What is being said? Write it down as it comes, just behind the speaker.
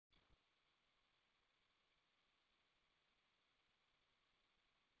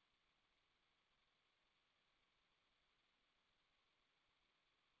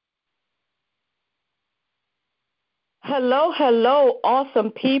Hello, hello,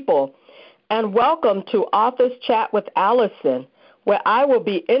 awesome people, and welcome to Authors Chat with Allison, where I will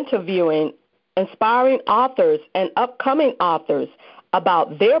be interviewing inspiring authors and upcoming authors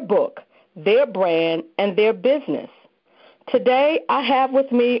about their book, their brand, and their business. Today, I have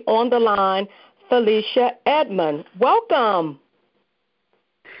with me on the line Felicia Edmond. Welcome.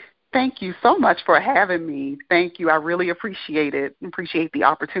 Thank you so much for having me. Thank you. I really appreciate it. Appreciate the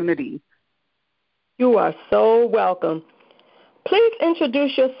opportunity. You are so welcome. Please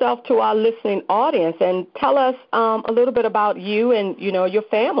introduce yourself to our listening audience and tell us a little bit about you and your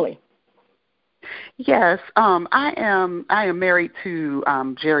family. Yes, I am married to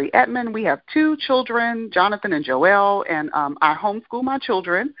Jerry Edmond. We have two children, Jonathan and Joelle, and I homeschool my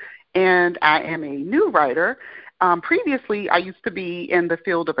children. And I am a new writer. Previously, I used to be in the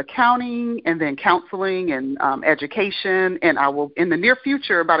field of accounting and then counseling and education. And I will, in the near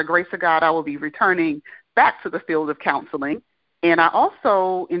future, by the grace of God, I will be returning back to the field of counseling. And I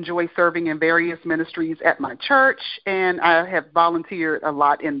also enjoy serving in various ministries at my church, and I have volunteered a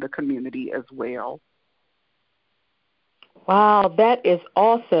lot in the community as well. Wow, that is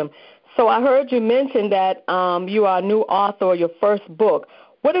awesome. So I heard you mention that you are a new author of your first book.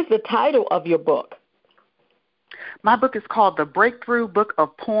 What is the title of your book? My book is called The Breakthrough Book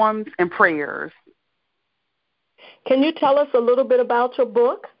of Poems and Prayers. Can you tell us a little bit about your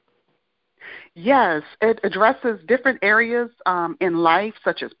book? Yes, it addresses different areas in life,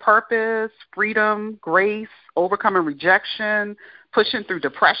 such as purpose, freedom, grace, overcoming rejection, pushing through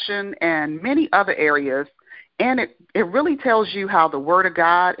depression, and many other areas. And it really tells you how the Word of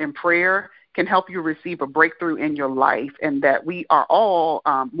God and prayer can help you receive a breakthrough in your life, and that we are all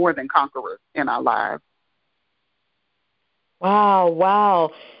more than conquerors in our lives.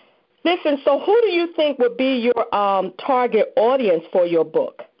 Wow. Listen, so who do you think would be your target audience for your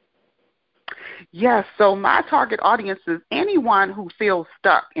book? Yes, so my target audience is anyone who feels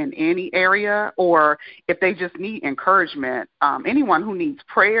stuck in any area, or if they just need encouragement, anyone who needs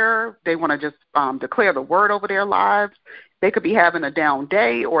prayer, they want to just declare the word over their lives. They could be having a down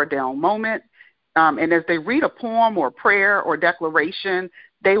day or a down moment, and as they read a poem or prayer or declaration,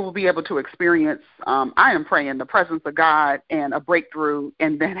 they will be able to experience, I am praying, the presence of God and a breakthrough,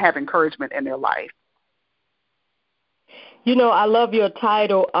 and then have encouragement in their life. I love your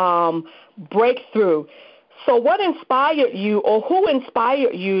title, Breakthrough. So what inspired you, or who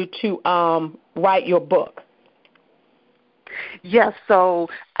inspired you to write your book? Yes, so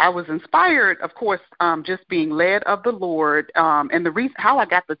I was inspired, of course, just being led of the Lord. And the reason how I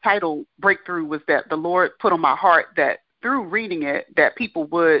got the title Breakthrough was that the Lord put on my heart that through reading it, that people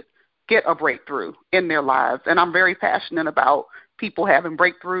would get a breakthrough in their lives. And I'm very passionate about people having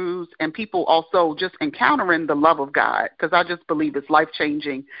breakthroughs and people also just encountering the love of God, because I just believe it's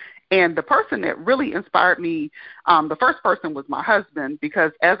life-changing. And the person that really inspired me, the first person was my husband,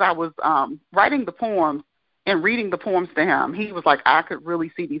 because as I was writing the poems and reading the poems to him, he was like, I could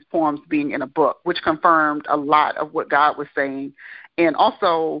really see these poems being in a book, which confirmed a lot of what God was saying. And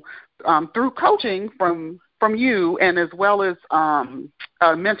also through coaching from you, and as well as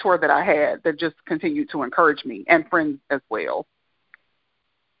a mentor that I had that just continued to encourage me, and friends as well.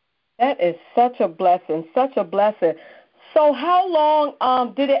 That is such a blessing, such a blessing. So how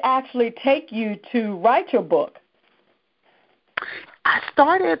long did it actually take you to write your book? I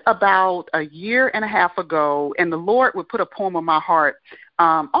started about a year and a half ago, and the Lord would put a poem on my heart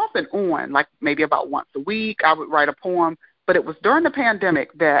off and on, like maybe about once a week I would write a poem. But it was during the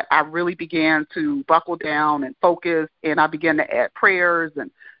pandemic that I really began to buckle down and focus, and I began to add prayers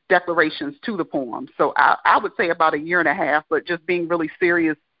and declarations to the poem. So I would say about a year and a half, but just being really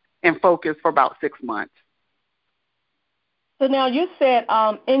serious and focused for about 6 months. So now you said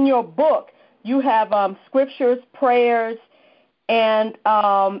in your book you have scriptures, prayers, and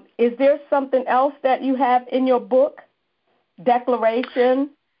is there something else that you have in your book?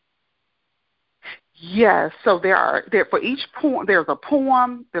 Declaration? Yes. So there for each poem, there's a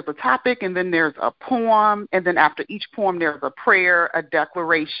poem, there's a topic, and then there's a poem, and then after each poem there's a prayer, a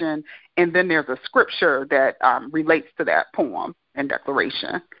declaration, and then there's a scripture that relates to that poem and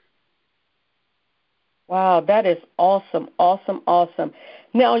declaration. Wow, that is awesome.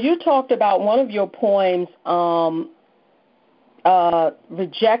 Now, you talked about one of your poems,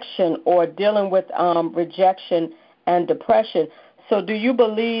 rejection, or dealing with rejection and depression. So do you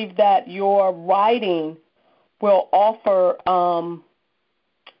believe that your writing will offer,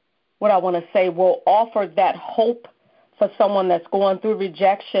 will offer that hope for someone that's going through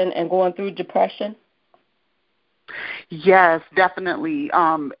rejection and going through depression? Yes, definitely.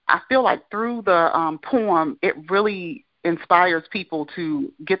 I feel like through the poem, it really inspires people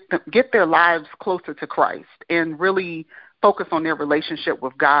to get their lives closer to Christ and really focus on their relationship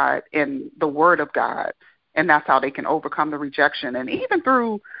with God and the Word of God. And that's how they can overcome the rejection. And even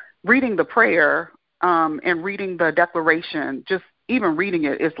through reading the prayer and reading the declaration, just even reading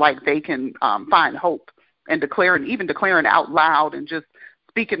it, it's like they can find hope and declaring out loud and just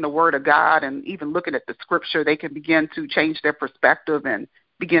speaking the Word of God and even looking at the Scripture, they can begin to change their perspective and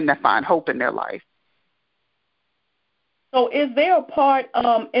begin to find hope in their life. So is there a part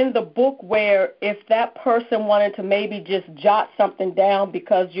in the book where if that person wanted to maybe just jot something down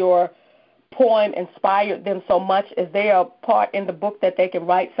because your poem inspired them so much, is there a part in the book that they can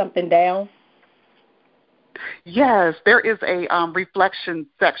write something down? Yes, there is a reflection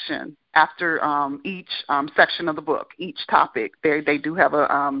section after each section of the book, each topic. They do have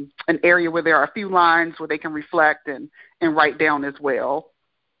an area where there are a few lines where they can reflect and write down as well.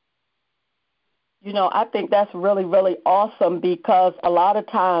 You know, I think that's really, really awesome because a lot of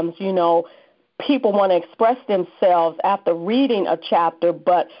times, you know, people want to express themselves after reading a chapter,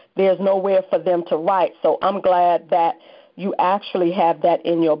 but there's nowhere for them to write. So I'm glad that you actually have that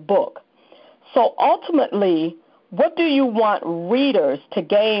in your book. So ultimately, what do you want readers to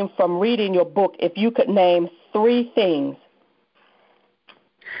gain from reading your book if you could name 3 things?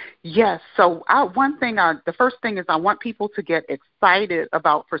 Yes. So the first thing is I want people to get excited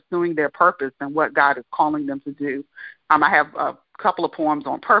about pursuing their purpose and what God is calling them to do. I have a couple of poems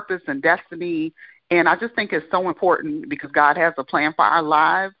on purpose and destiny, and I just think it's so important because God has a plan for our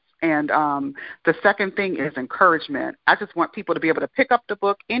lives. And the second thing is encouragement. I just want people to be able to pick up the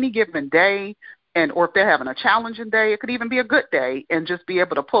book any given day, or if they're having a challenging day, it could even be a good day, and just be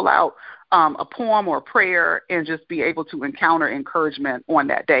able to pull out a poem or a prayer and just be able to encounter encouragement on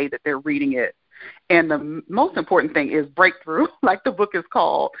that day that they're reading it. And the most important thing is breakthrough, like the book is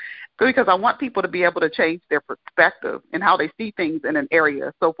called, because I want people to be able to change their perspective and how they see things in an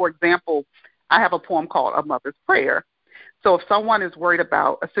area. So, for example, I have a poem called A Mother's Prayer. So if someone is worried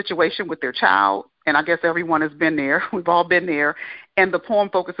about a situation with their child, and I guess everyone has been there, we've all been there, and the poem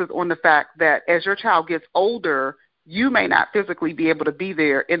focuses on the fact that as your child gets older, you may not physically be able to be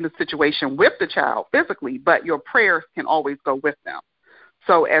there in the situation with the child physically, but your prayers can always go with them.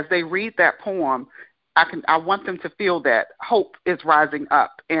 So as they read that poem, I want them to feel that hope is rising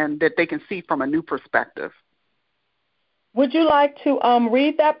up and that they can see from a new perspective. Would you like to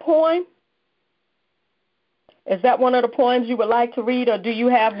read that poem? Is that one of the poems you would like to read, or do you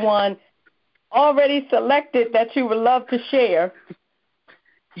have one already selected that you would love to share?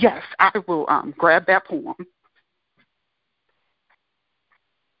 Yes, I will grab that poem.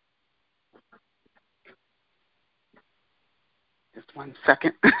 Just 1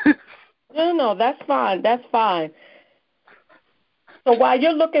 second. No, that's fine. That's fine. So while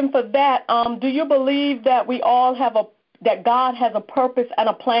you're looking for that, do you believe that we all that God has a purpose and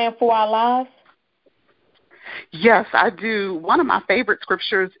a plan for our lives? Yes, I do. One of my favorite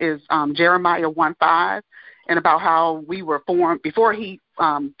scriptures is Jeremiah 1:5, and about how we were formed. Before he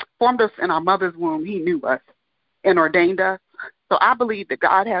formed us in our mother's womb, he knew us and ordained us. So I believe that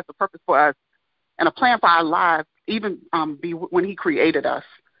God has a purpose for us and a plan for our lives, even when he created us.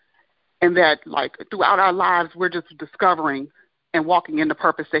 And that, like, throughout our lives, we're just discovering and walking in the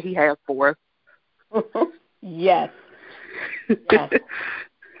purpose that he has for us. Yes. Yes.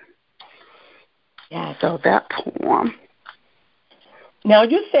 Yeah, so that poem. Now,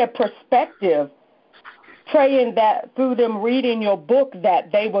 you said perspective, praying that through them reading your book that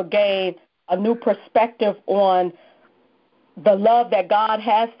they will gain a new perspective on the love that God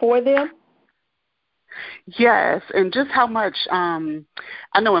has for them? Yes, and just how much,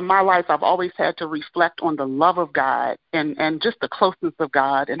 I know in my life I've always had to reflect on the love of God and just the closeness of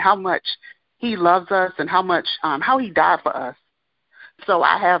God and how much he loves us and how much, how he died for us. So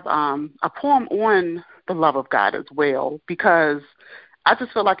I have a poem on the love of God as well, because I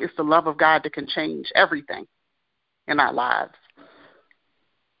just feel like it's the love of God that can change everything in our lives.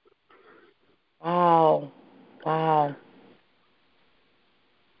 Wow. Wow.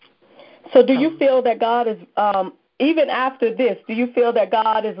 So do you feel that God is, even after this, do you feel that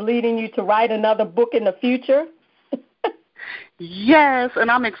God is leading you to write another book in the future? Yes, and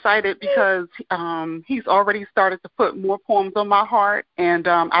I'm excited because he's already started to put more poems on my heart, and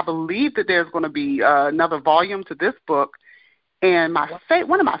I believe that there's going to be another volume to this book. And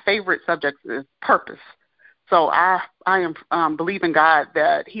one of my favorite subjects is purpose. So I am believing God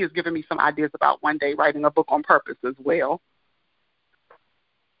that he has given me some ideas about one day writing a book on purpose as well.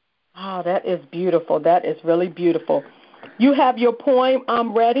 Oh, that is beautiful. That is really beautiful. You have your poem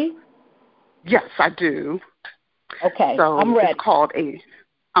ready? Yes, I do. Okay, so I'm ready. It's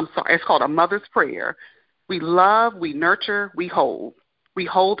called A Mother's Prayer, We love, we nurture, we hold. We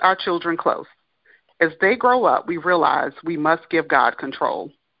hold our children close. As they grow up, we realize we must give God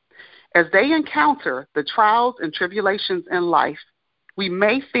control. As they encounter the trials and tribulations in life, we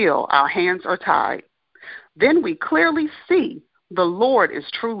may feel our hands are tied. Then we clearly see the Lord is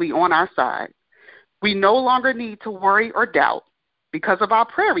truly on our side. We no longer need to worry or doubt. Because of our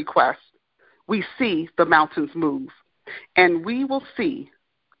prayer requests, we see the mountains move, and we will see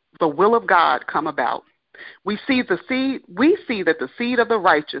the will of God come about. We see that the seed of the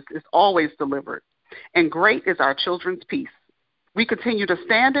righteous is always delivered, and great is our children's peace. We continue to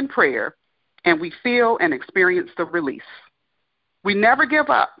stand in prayer, and we feel and experience the release. We never give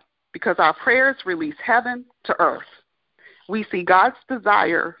up because our prayers release heaven to earth. We see God's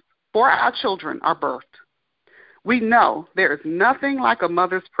desire for our children are birthed. We know there is nothing like a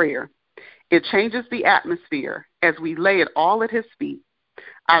mother's prayer. It changes the atmosphere as we lay it all at his feet.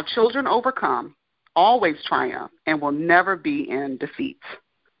 Our children overcome, always triumph, and will never be in defeat.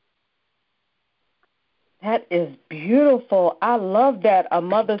 That is beautiful. I love that, a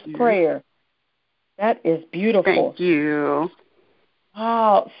mother's prayer. That is beautiful. Thank you.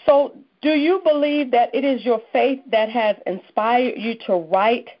 Wow. So do you believe that it is your faith that has inspired you to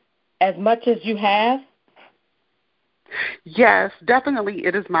write as much as you have? Yes, definitely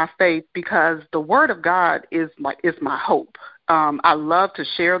it is my faith because the Word of God is my hope. I love to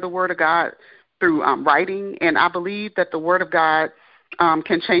share the Word of God through writing, and I believe that the Word of God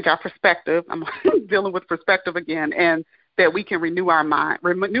can change our perspective. I'm dealing with perspective again, and that we can renew our mind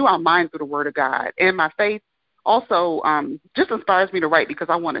through the Word of God. And my faith also just inspires me to write because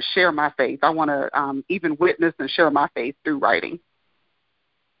I want to share my faith. I want to even witness and share my faith through writing.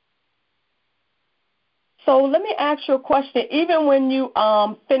 So let me ask you a question. Even when you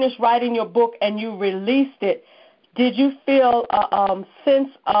finished writing your book and you released it, did you feel a sense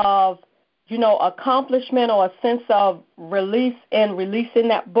of, accomplishment or a sense of release in releasing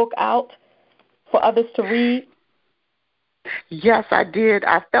that book out for others to read? Yes, I did.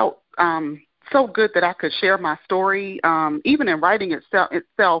 I felt so good that I could share my story. Even in writing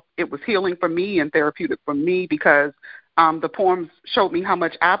itself, it was healing for me and therapeutic for me because the poems showed me how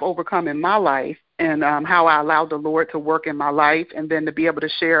much I've overcome in my life and how I allowed the Lord to work in my life, and then to be able to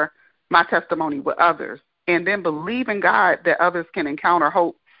share my testimony with others, and then believe in God that others can encounter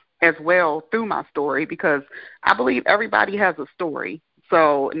hope as well through my story, because I believe everybody has a story.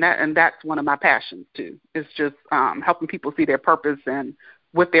 So, and that's one of my passions too. It's just helping people see their purpose and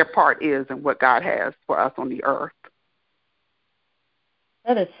what their part is and what God has for us on the earth.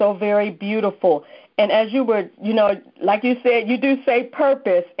 That is so very beautiful. And as you were, like you said, you do say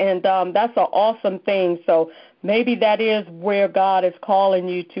purpose, and that's an awesome thing. So maybe that is where God is calling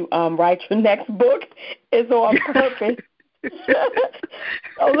you to write your next book, is on purpose.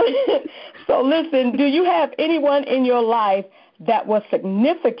 So listen, do you have anyone in your life that was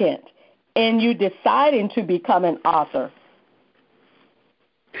significant in you deciding to become an author?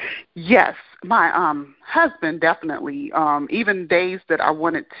 Yes, my husband definitely. Even days that I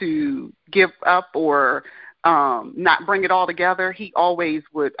wanted to give up or not bring it all together, he always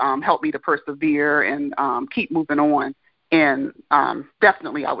would help me to persevere and keep moving on. And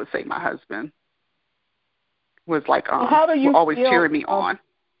definitely, I would say my husband was like always cheering me on.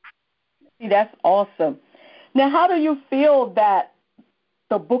 That's awesome. Now, how do you feel that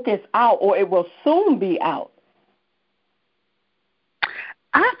the book is out, or it will soon be out?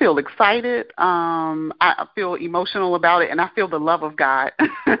 I feel excited. I feel emotional about it, and I feel the love of God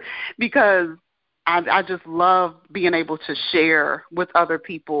because I just love being able to share with other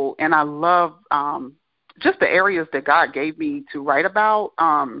people, and I love just the areas that God gave me to write about.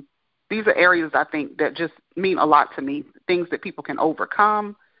 These are areas I think that just mean a lot to me, things that people can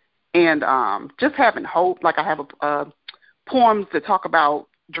overcome, and just having hope. Like I have poems that talk about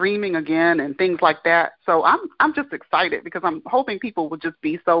dreaming again and things like that. So I'm just excited because I'm hoping people will just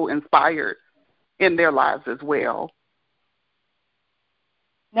be so inspired in their lives as well.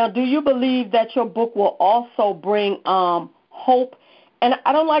 Now, do you believe that your book will also bring hope? And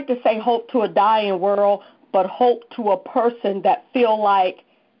I don't like to say hope to a dying world, but hope to a person that feel like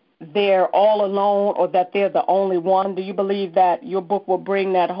they're all alone or that they're the only one. Do you believe that your book will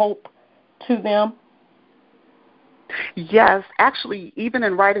bring that hope to them? Yes, actually, even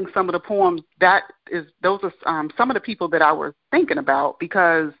in writing some of the poems, those are some of the people that I was thinking about,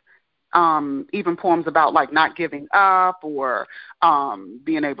 because even poems about like not giving up or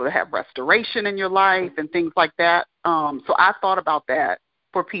being able to have restoration in your life and things like that. So I thought about that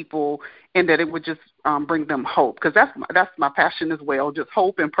for people, and that it would just bring them hope, because that's my passion as well, just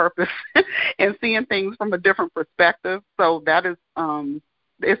hope and purpose and seeing things from a different perspective. So that is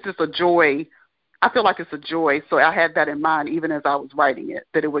it's just a joy I feel like it's a joy. So I had that in mind even as I was writing it,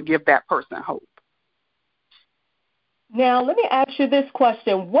 that it would give that person hope. Now, let me ask you this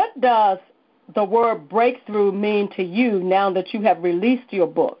question. What does the word breakthrough mean to you now that you have released your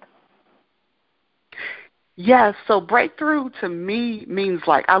book? Yes, so breakthrough to me means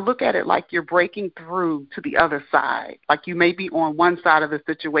like I look at it like you're breaking through to the other side. Like you may be on one side of the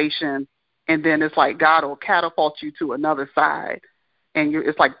situation, and then it's like God will catapult you to another side. And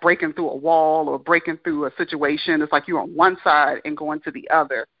it's like breaking through a wall or breaking through a situation. It's like you're on one side and going to the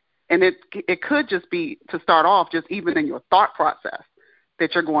other. And it could just be, to start off, just even in your thought process,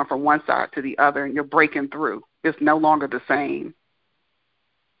 that you're going from one side to the other and you're breaking through. It's no longer the same.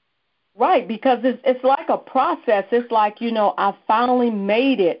 Right, because it's like a process. It's like, I finally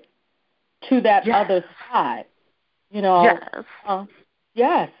made it to that other side.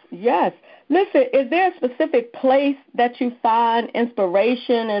 Yes. Yes. Listen, is there a specific place that you find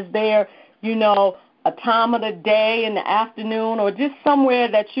inspiration? Is there, a time of the day in the afternoon, or just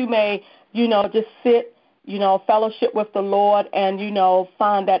somewhere that you may, just sit, fellowship with the Lord and,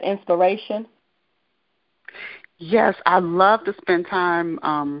 find that inspiration? Yes, I love to spend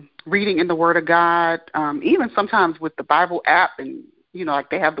time reading in the Word of God, even sometimes with the Bible app, and like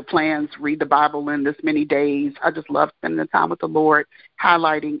they have the plans, read the Bible in this many days. I just love spending the time with the Lord,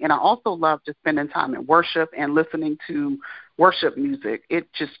 highlighting, and I also love just spending time in worship and listening to worship music.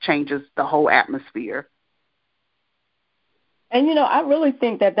 It just changes the whole atmosphere. And, I really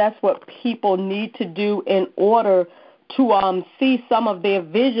think that that's what people need to do in order to see some of their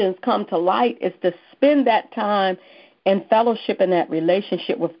visions come to light, is to spend that time in fellowship in that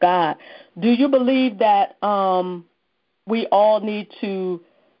relationship with God. Do you believe that we all need to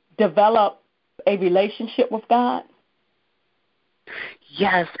develop a relationship with God?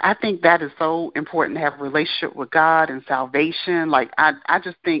 Yes, I think that is so important, to have a relationship with God and salvation. Like I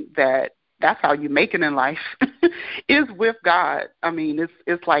just think that that's how you make it in life is with God. I mean,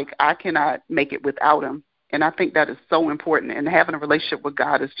 it's like I cannot make it without him. And I think that is so important. And having a relationship with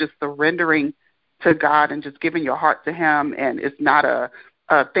God is just surrendering to God and just giving your heart to him. And it's not a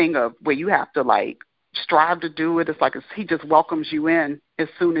thing of where you have to like strive to do it. It's like he just welcomes you in as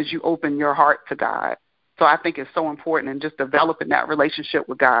soon as you open your heart to God. So I think it's so important, and just developing that relationship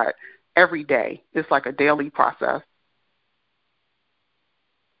with God every day. It's like a daily process.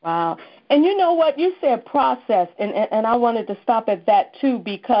 Wow. And you know what? You said process, and I wanted to stop at that too,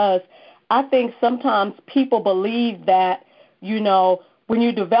 because I think sometimes people believe that, when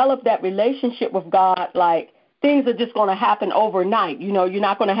you develop that relationship with God, like things are just going to happen overnight. You're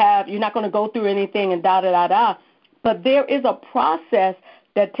not going to go through anything and da da da da. But there is a process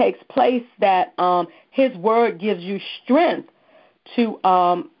that takes place that his word gives you strength to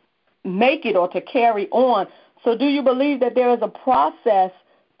make it or to carry on. So do you believe that there is a process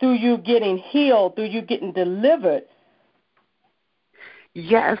through you getting healed, through you getting delivered?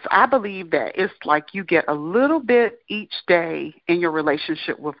 Yes, I believe that it's like you get a little bit each day in your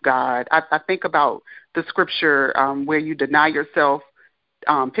relationship with God. I think about the scripture where you deny yourself,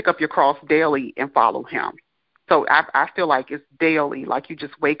 pick up your cross daily and follow him. So I feel like it's daily, like you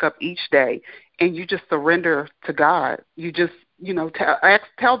just wake up each day and you just surrender to God. You just,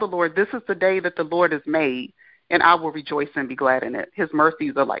 tell the Lord, this is the day that the Lord has made, and I will rejoice and be glad in it. His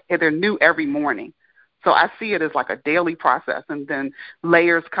mercies are they're new every morning. So I see it as like a daily process, and then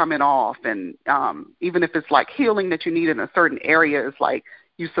layers coming off. And even if it's like healing that you need in a certain area, it's like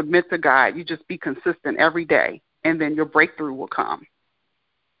you submit to God. You just be consistent every day, and then your breakthrough will come.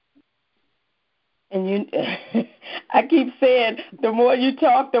 And I keep saying, the more you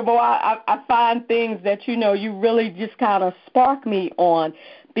talk, the more I find things that, you really just kind of spark me on,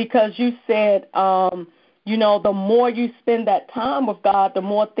 because you said, the more you spend that time with God, the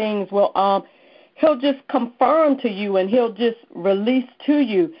more things will, he'll just confirm to you, and he'll just release to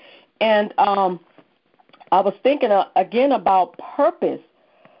you. And I was thinking again about purpose.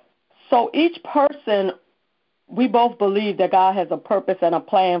 So each person, we both believe that God has a purpose and a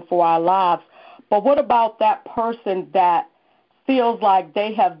plan for our lives. But what about that person that feels like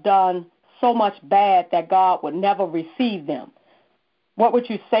they have done so much bad that God would never receive them? What would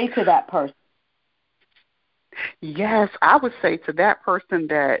you say to that person? Yes, I would say to that person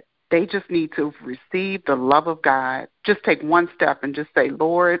that they just need to receive the love of God. Just take one step and just say,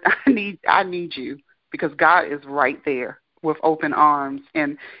 Lord, I need you, because God is right there with open arms,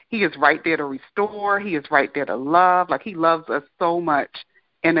 and he is right there to restore. He is right there to love. Like, he loves us so much.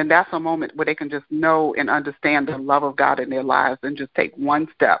 And then that's a moment where they can just know and understand the love of God in their lives and just take one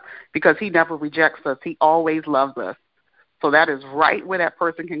step, because he never rejects us. He always loves us. So that is right where that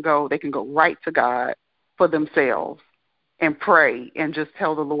person can go. They can go right to God for themselves and pray and just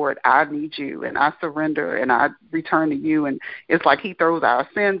tell the Lord, I need you, and I surrender, and I return to you. And it's like he throws our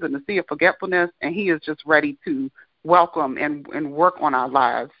sins in the sea of forgetfulness, and he is just ready to welcome and work on our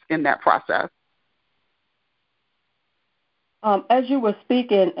lives in that process. As you were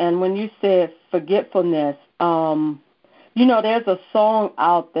speaking, and when you said forgetfulness, there's a song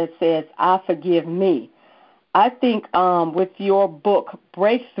out that says, I forgive me. I think with your book,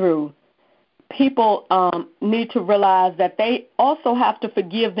 Breakthrough, people need to realize that they also have to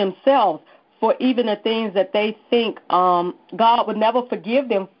forgive themselves for even the things that they think God would never forgive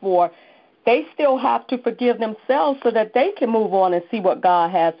them for. They still have to forgive themselves so that they can move on and see what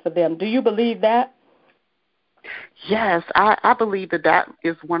God has for them. Do you believe that? Yes, I believe that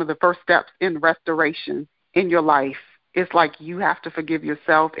is one of the first steps in restoration in your life. It's like you have to forgive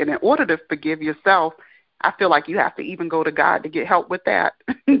yourself, and in order to forgive yourself, I feel like you have to even go to God to get help with that.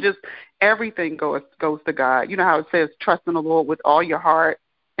 Just everything goes to God. You know how it says, trust in the Lord with all your heart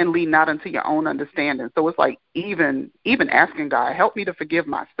and lean not unto your own understanding. So it's like even asking God, help me to forgive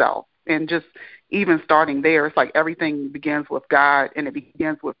myself. And just even starting there, it's like everything begins with God, and it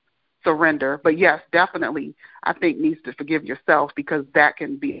begins with surrender. But yes, definitely, I think needs to forgive yourself, because that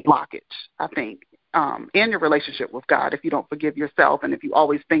can be a blockage, I think, in your relationship with God. If you don't forgive yourself, and if you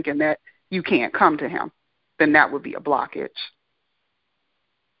always thinking that you can't come to him, then that would be a blockage.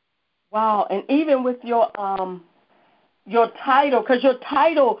 Wow. And even with your title, because your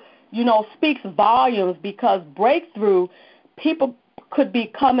title, speaks volumes, because breakthrough, people could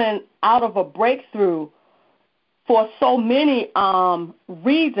be coming out of a breakthrough for so many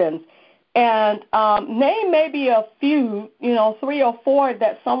reasons. And name maybe a few, 3 or 4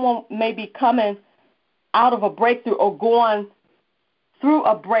 that someone may be coming out of a breakthrough or going through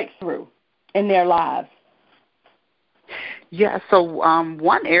a breakthrough in their lives. Yeah, so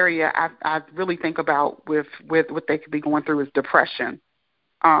one area I really think about with what they could be going through is depression.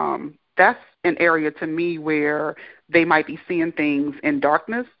 That's an area to me where they might be seeing things in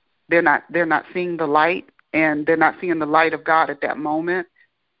darkness. They're not seeing the light, and they're not seeing the light of God at that moment.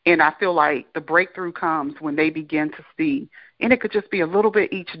 And I feel like the breakthrough comes when they begin to see, and it could just be a little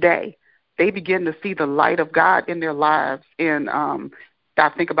bit each day. They begin to see the light of God in their lives. And I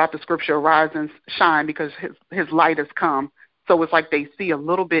think about the scripture, arise and shine, because his light has come. So it's like they see a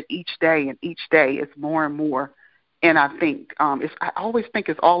little bit each day, and each day is more and more. And I think I always think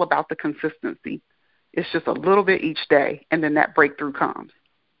it's all about the consistency. It's just a little bit each day, and then that breakthrough comes.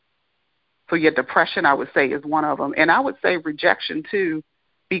 So yeah, depression, I would say, is one of them. And I would say rejection too,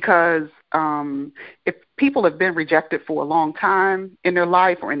 because if people have been rejected for a long time in their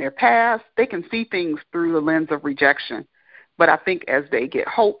life or in their past, they can see things through the lens of rejection. But I think as they get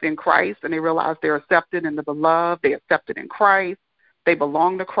hope in Christ and they realize they're accepted in the beloved, they're accepted in Christ, they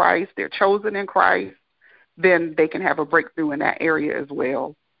belong to Christ, they're chosen in Christ, then they can have a breakthrough in that area as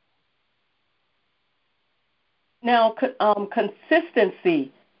well. Now,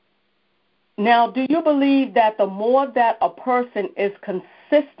 consistency. Now, do you believe that the more that a person is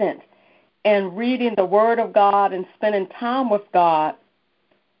consistent in reading the Word of God and spending time with God,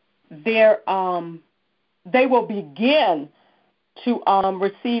 they will begin to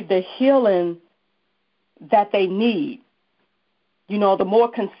receive the healing that they need? The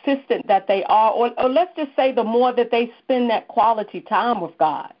more consistent that they are, or let's just say the more that they spend that quality time with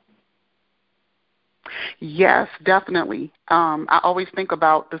God. Yes, definitely. I always think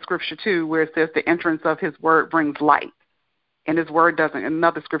about the scripture too, where it says the entrance of his word brings light, and his word doesn't. In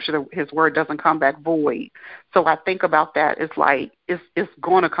another scripture, his word doesn't come back void. So I think about that. It's like it's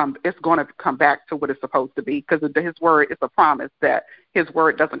going to come back to what it's supposed to be, because his word is a promise that his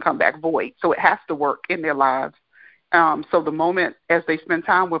word doesn't come back void. So it has to work in their lives. So the moment as they spend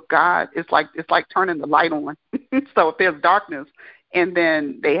time with God, it's like turning the light on. So if there's darkness, and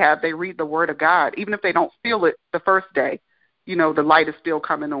then they read the Word of God, even if they don't feel it the first day, the light is still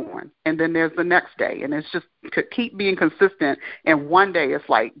coming on. And then there's the next day, and it's just keep being consistent. And one day it's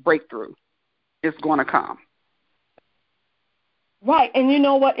like breakthrough. It's going to come. Right, and you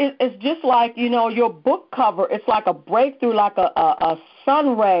know what? It's just like, your book cover. It's like a breakthrough, like a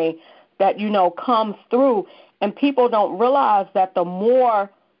sun ray that, comes through. And people don't realize that the more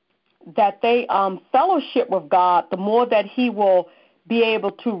that they fellowship with God, the more that he will be able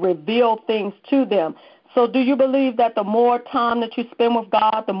to reveal things to them. So do you believe that the more time that you spend with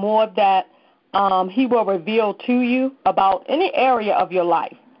God, the more that he will reveal to you about any area of your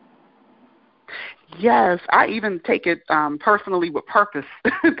life? Yes, I even take it personally with purpose,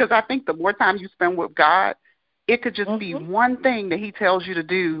 because I think the more time you spend with God, it could just be one thing that he tells you to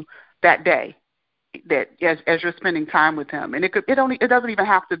do that day, that as you're spending time with him. And it doesn't even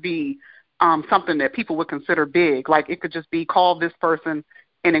have to be something that people would consider big. Like it could just be call this person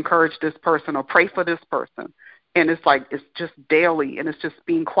and encourage this person or pray for this person. And it's like it's just daily, and it's just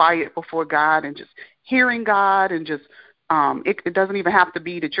being quiet before God and just hearing God and just it doesn't even have to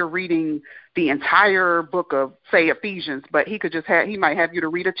be that you're reading the entire book of, say, Ephesians, but he might have you to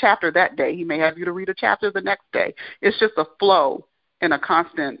read a chapter that day. He may have you to read a chapter the next day. It's just a flow and a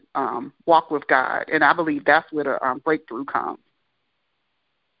constant walk with God, and I believe that's where the breakthrough comes.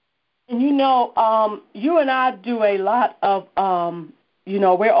 And you and I do a lot of,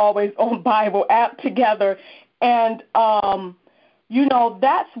 we're always on Bible app together, and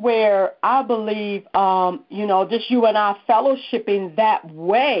that's where I believe, just you and I fellowshipping that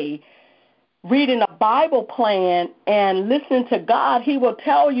way, reading a Bible plan and listening to God, he will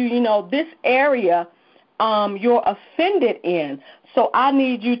tell you, this area you're offended in. So I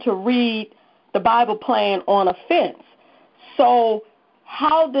need you to read the Bible plan on offense. So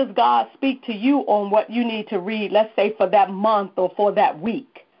how does God speak to you on what you need to read, let's say, for that month or for that week?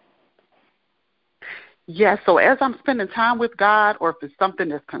 Yes, so as I'm spending time with God, or if it's something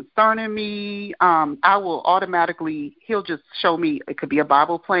that's concerning me, I will automatically, he'll just show me, it could be a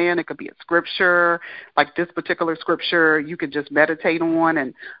Bible plan, it could be a scripture, like this particular scripture you could just meditate on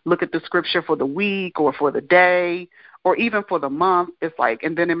and look at the scripture for the week or for the day or even for the month. It's like,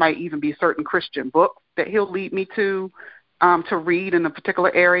 and then it might even be certain Christian books that he'll lead me to read in a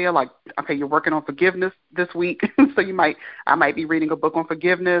particular area. Like, okay, you're working on forgiveness this week, so I might be reading a book on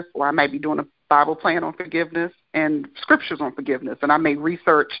forgiveness, or I might be doing a Bible plan on forgiveness and scriptures on forgiveness, and I may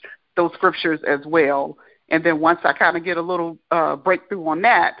research those scriptures as well. And then once I kind of get a little breakthrough on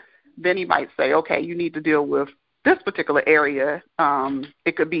that, then he might say, okay, you need to deal with this particular area.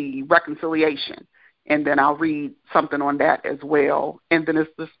 It could be reconciliation. And then I'll read something on that as well. And then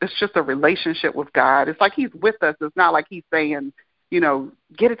it's just a relationship with God. It's like he's with us. It's not like he's saying,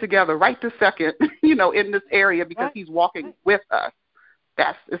 get it together right this second, in this area, because he's walking with us.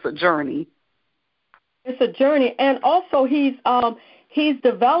 It's a journey. It's a journey. And also he's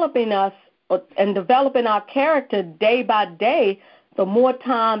developing us and developing our character day by day, the more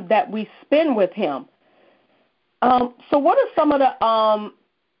time that we spend with him. So what are some of the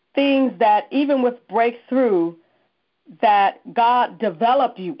things that, even with breakthrough, that God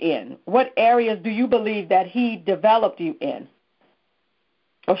developed you in? What areas do you believe that he developed you in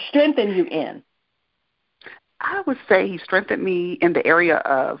or strengthened you in? I would say he strengthened me in the area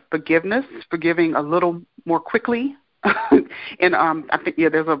of forgiveness, forgiving a little more quickly. And I think,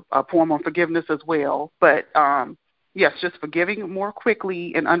 there's a poem on forgiveness as well. But, yes, just forgiving more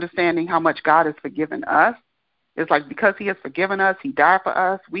quickly and understanding how much God has forgiven us. It's like because he has forgiven us, he died for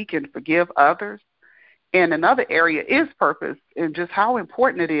us, we can forgive others. And another area is purpose, and just how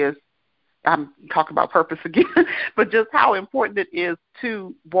important it is. I'm talking about purpose again, but just how important it is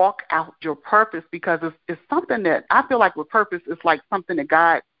to walk out your purpose, because it's something that I feel like with purpose, it's like something that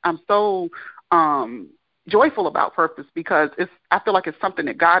God, I'm so joyful about purpose, because I feel like it's something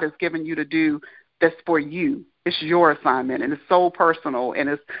that God has given you to do that's for you. It's your assignment, and it's so personal, and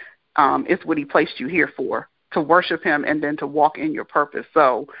it's what he placed you here for, to worship him and then to walk in your purpose.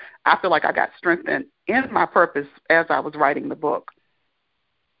 So I feel like I got strengthened in my purpose as I was writing the book.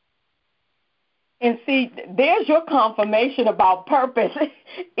 And see, there's your confirmation about purpose.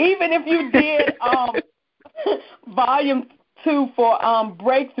 Even if you did volume 2 for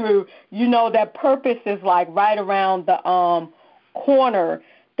breakthrough, that purpose is like right around the corner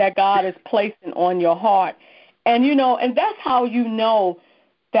that God is placing on your heart. And, and that's how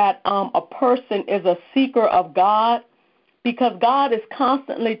that a person is a seeker of God, because God is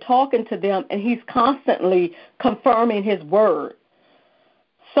constantly talking to them, and he's constantly confirming his word.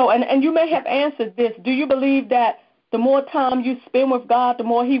 So, and you may have answered this. Do you believe that the more time you spend with God, the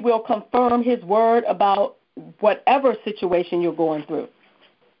more he will confirm his word about whatever situation you're going through?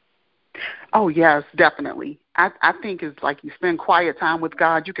 Oh, yes, definitely. I think it's like you spend quiet time with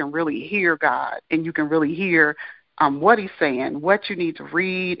God, you can really hear God, and you can really hear what he's saying, what you need to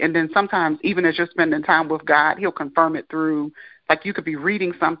read. And then sometimes, even as you're spending time with God, he'll confirm it through, like you could be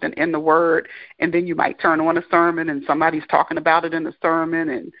reading something in the word, and then you might turn on a sermon and somebody's talking about it in the sermon.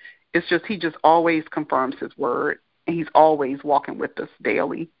 And it's just, he just always confirms his word, and he's always walking with us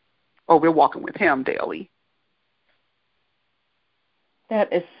daily, or we're walking with him daily.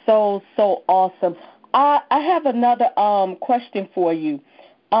 That is so, so awesome. I have another question for you.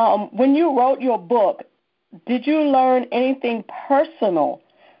 When you wrote your book, did you learn anything personal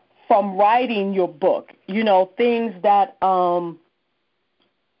from writing your book? Things that God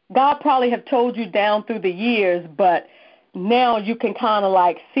probably have told you down through the years, but now you can kind of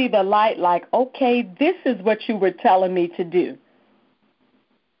like see the light, like, okay, this is what you were telling me to do.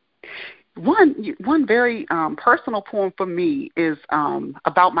 one very personal poem for me is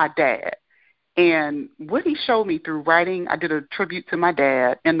about my dad. And what he showed me through writing, I did a tribute to my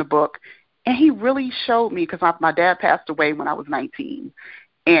dad in the book, and he really showed me, because my dad passed away when I was 19,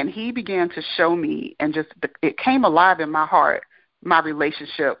 and he began to show me, and just it came alive in my heart, my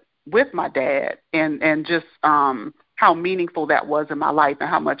relationship with my dad, and just how meaningful that was in my life and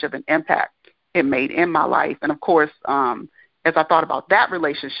how much of an impact it made in my life. And, of course, as I thought about that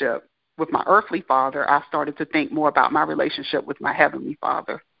relationship with my earthly father, I started to think more about my relationship with my heavenly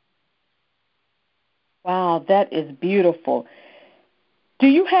Father. Wow, that is beautiful. Do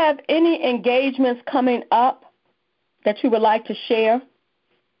you have any engagements coming up that you would like to share?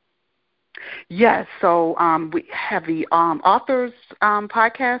 Yes, so we have the authors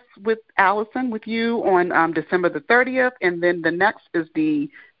podcast with Allison, with you, on December the 30th, and then the next is the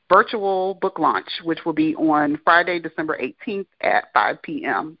virtual book launch, which will be on Friday, December 18th at 5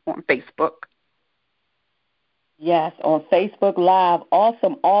 p.m. on Facebook. Yes, on Facebook Live.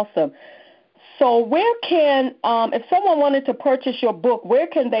 Awesome, awesome. So where can, if someone wanted to purchase your book, where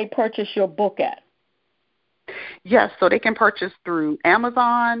can they purchase your book at? Yes, so they can purchase through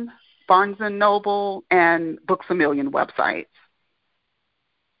Amazon, Barnes & Noble, and Books A Million websites.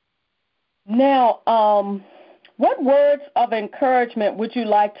 Now, what words of encouragement would you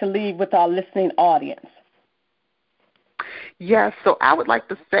like to leave with our listening audience? Yes, so I would like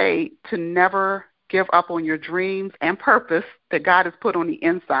to say to never give up on your dreams and purpose that God has put on the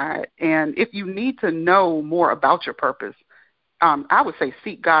inside. And if you need to know more about your purpose, I would say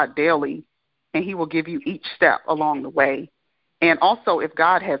seek God daily, and he will give you each step along the way. And also, if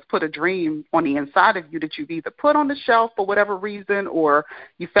God has put a dream on the inside of you that you've either put on the shelf for whatever reason, or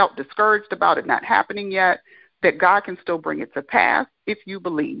you felt discouraged about it not happening yet, that God can still bring it to pass if you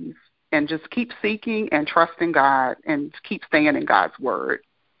believe. And just keep seeking and trusting God, and keep staying in God's word.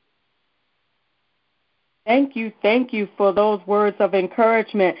 Thank you for those words of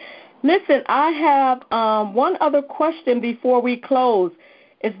encouragement. Listen, I have one other question before we close.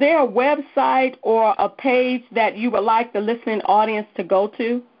 Is there a website or a page that you would like the listening audience to go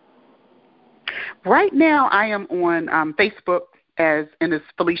to? Right now, I am on Facebook as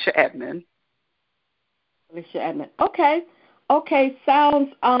Felicia Edmond. Felicia Edmond. Okay,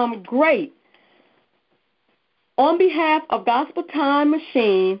 sounds great. On behalf of Gospel Time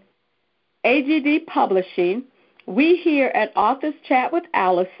Machine, AGD Publishing, we here at Authors Chat with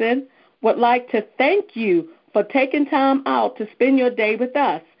Allison would like to thank you for taking time out to spend your day with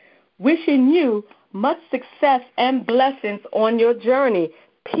us. Wishing you much success and blessings on your journey.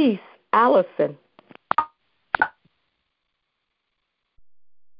 Peace, Allison.